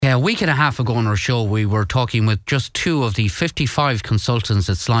Yeah, a week and a half ago on our show, we were talking with just 2 of the 55 consultants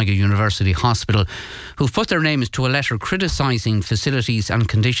at Sligo University Hospital who've put their names to a letter criticising facilities and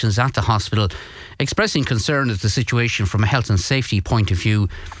conditions at the hospital, expressing concern at the situation from a health and safety point of view.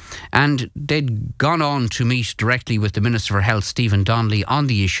 And they'd gone on to meet directly with the Minister for Health, Stephen Donnelly, on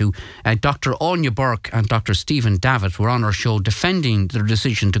the issue. Dr. Anya Burke and Dr. Stephen Davitt were on our show defending their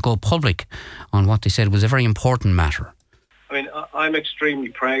decision to go public on what they said was a very important matter. I mean, I'm extremely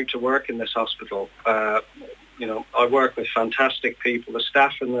proud to work in this hospital. I work with fantastic people. The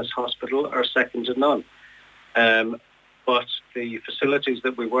staff in this hospital are second to none. But the facilities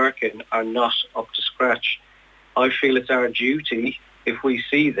that we work in are not up to scratch. I feel it's our duty, if we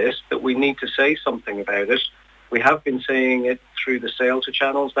see this, that we need to say something about it. We have been saying it through the sale to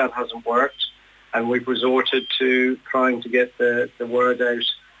channels. That hasn't worked. And we've resorted to trying to get the word out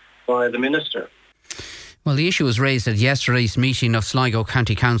via the Minister. Well, the issue was raised at yesterday's meeting of Sligo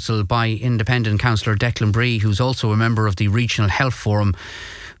County Council by independent councillor Declan Bree, who's also a member of the Regional Health Forum,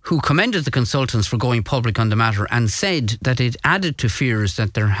 who commended the consultants for going public on the matter and said that it added to fears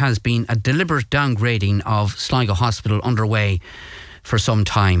that there has been a deliberate downgrading of Sligo Hospital underway for some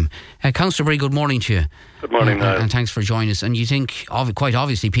time. Councillor Bree, good morning to you. Good morning, and thanks for joining us. And you think, quite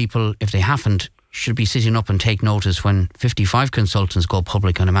obviously, people, if they haven't, should be sitting up and take notice when 55 consultants go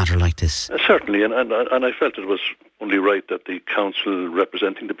public on a matter like this. Certainly, and I felt it was only right that the council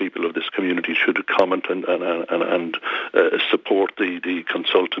representing the people of this community should comment and support the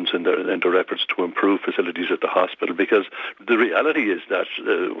consultants in their efforts to improve facilities at the hospital, because the reality is that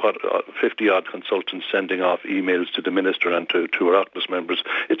 50-odd consultants sending off emails to the Minister and to our Oireachtas members,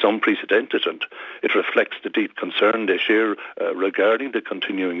 it's unprecedented, and it reflects the deep concern they share regarding the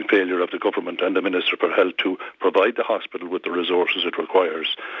continuing failure of the government and the Minister for Health to provide the hospital with the resources it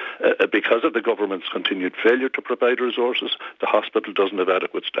requires. Because of the government's continued failure to provide resources, the hospital doesn't have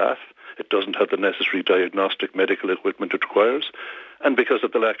adequate staff, it doesn't have the necessary diagnostic medical equipment it requires, and because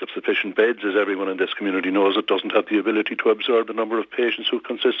of the lack of sufficient beds, as everyone in this community knows, it doesn't have the ability to absorb the number of patients who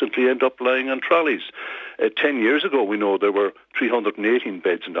consistently end up lying on trolleys. 10 years ago, we know there were 318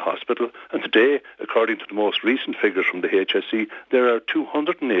 beds in the hospital, and today, according to the most recent figures from the HSE, there are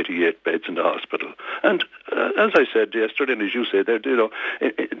 288 beds in the hospital. And as I said yesterday, and as you say, there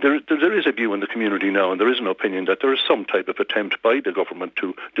is a view in the community now, and there is an opinion that there is some type of attempt by the government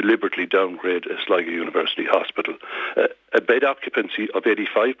to deliberately downgrade Sligo University Hospital. A bed occupancy of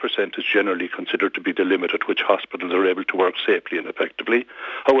 85% is generally considered to be the limit at which hospitals are able to work safely and effectively.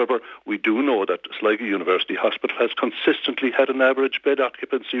 However, we do know that Sligo University Hospital has consistently had an average bed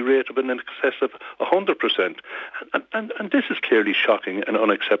occupancy rate of in excess of 100%. And this is clearly shocking and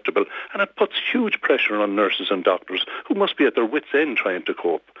unacceptable, and it puts huge pressure on nurses and doctors who must be at their wits' end trying to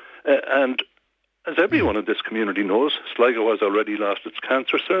cope. And as everyone in this community knows, Sligo has already lost its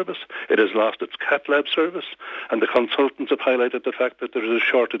cancer service, it has lost its cath lab service, and the consultants have highlighted the fact that there is a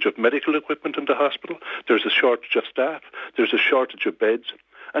shortage of medical equipment in the hospital, there's a shortage of staff, there's a shortage of beds,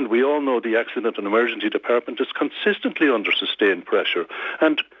 and we all know the Accident and Emergency Department is consistently under sustained pressure.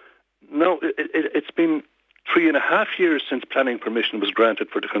 And now it's been 3.5 years since planning permission was granted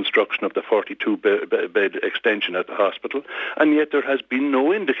for the construction of the 42-bed extension at the hospital, and yet there has been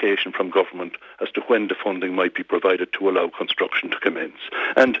no indication from government as to when the funding might be provided to allow construction to commence.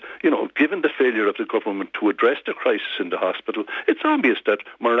 And, given the failure of the government to address the crisis in the hospital, it's obvious that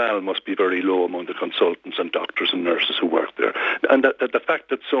morale must be very low among the consultants and doctors and nurses who work there. And that the fact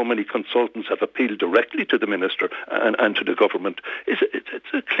that so many consultants have appealed directly to the Minister and to the government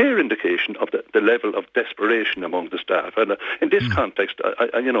it's a clear indication of the level of desperation among the staff. And in this context,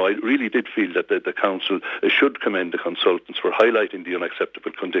 I really did feel that the council should commend the consultants for highlighting the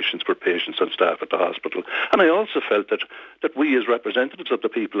unacceptable conditions for patients and staff at the hospital. And I also felt that we as representatives of the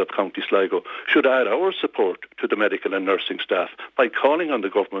people of County Sligo should add our support to the medical and nursing staff by calling on the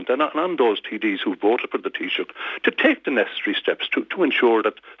government and on those TDs who voted for the Taoiseach to take the necessary steps to ensure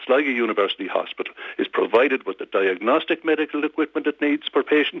that Sligo University Hospital is provided with the diagnostic medical equipment it needs for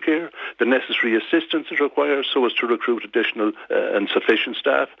patient care, the necessary assistance it requires so as to recruit additional and sufficient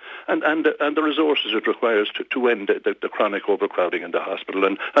staff, and the resources it requires to end the chronic overcrowding in the hospital.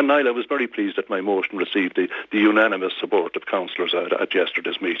 And Niall, I was very pleased that my motion received the unanimous support of councillors at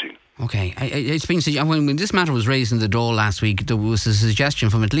yesterday's meeting. Okay, it's been when this matter was raised in the Dáil last week, there was a suggestion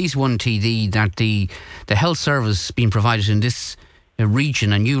from at least one TD that the health service being provided in this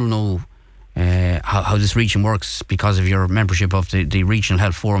region, and you'll know how this region works because of your membership of the Regional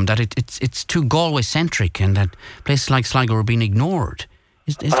Health Forum, that it's too Galway-centric and that places like Sligo are being ignored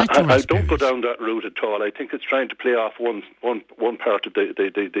Is that your I don't go down that route at all. I think it's trying to play off one part of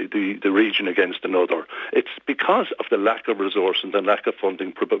the region against another. It's because of the lack of resources and the lack of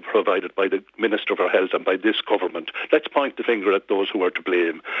funding provided by the Minister for Health and by this government. Let's point the finger at those who are to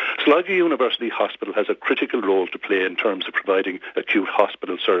blame. Sligo University Hospital has a critical role to play in terms of providing acute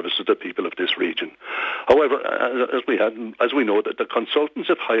hospital services to the people of this region. However, as we know, that the consultants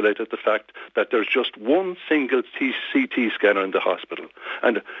have highlighted the fact that there's just one single CT scanner in the hospital.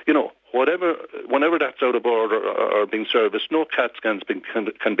 And, whenever that's out of order or being serviced, no CAT scans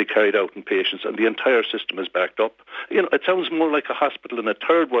can be carried out in patients, and the entire system is backed up. It sounds more like a hospital in a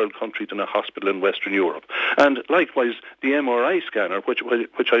third world country than a hospital in Western Europe. And likewise, the MRI scanner, which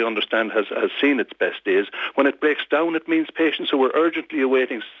I understand has seen its best days, when it breaks down, it means patients who are urgently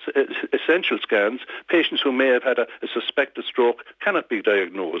awaiting essential scans, patients who may have had a suspected stroke, cannot be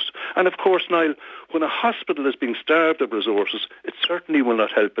diagnosed. And of course, Niall, when a hospital is being starved of resources, it certainly will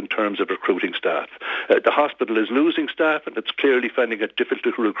not help in terms of recruiting staff. The hospital is losing staff, and it's clearly finding it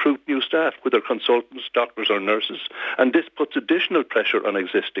difficult to recruit new staff, whether consultants, doctors or nurses. And this puts additional pressure on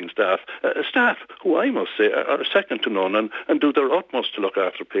existing staff, staff who I must say are second to none and do their utmost to look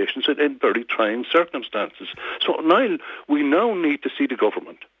after patients in very trying circumstances. So, Niall, we now need to see the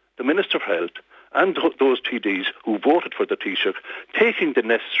government, the Minister for Health, and those TDs who voted for the Taoiseach taking the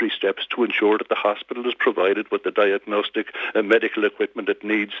necessary steps to ensure that the hospital is provided with the diagnostic and medical equipment it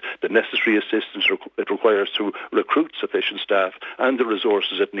needs, the necessary assistance it requires to recruit sufficient staff, and the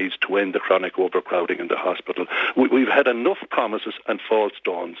resources it needs to end the chronic overcrowding in the hospital. We've had enough promises and false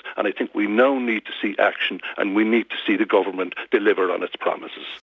dawns, and I think we now need to see action, and we need to see the government deliver on its promises.